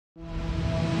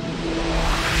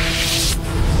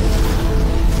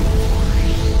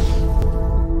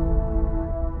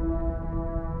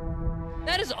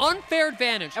unfair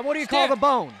advantage. And what do you call the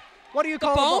bone? What do you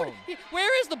call the bone?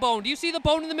 Where is the bone? Do you see the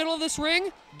bone in the middle of this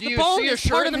ring? Do you see a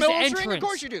shirt in the middle of this ring? Of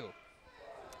course you do.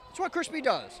 That's what Crispy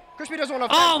does. Crispy doesn't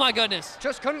want to fight. Oh, my goodness.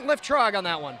 Just couldn't lift Trog on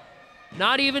that one.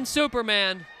 Not even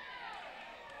Superman.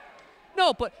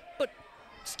 No, but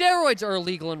steroids are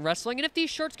illegal in wrestling, and if these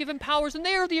shirts give him powers, then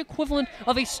they are the equivalent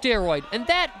of a steroid, and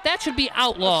that should be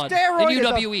outlawed in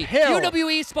UWE.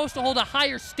 UWE is supposed to hold a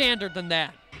higher standard than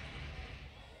that.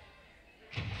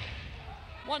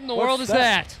 What in the world is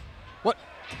that? What?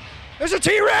 There's a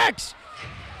T-Rex!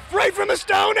 Right from the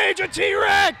Stone Age, a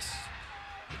T-Rex!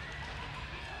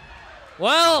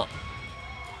 Well,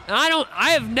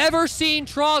 I have never seen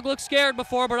Trog look scared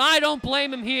before, but I don't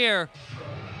blame him here.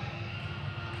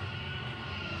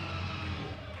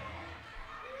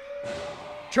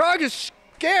 Trog is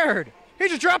scared. He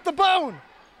just dropped the bone.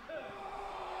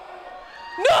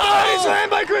 No! Body slam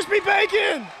by Crispy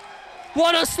Bacon!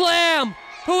 What a slam!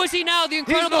 Who is he now? The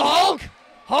Incredible Hulk?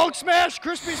 Hulk smash,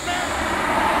 Crispy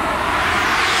smash.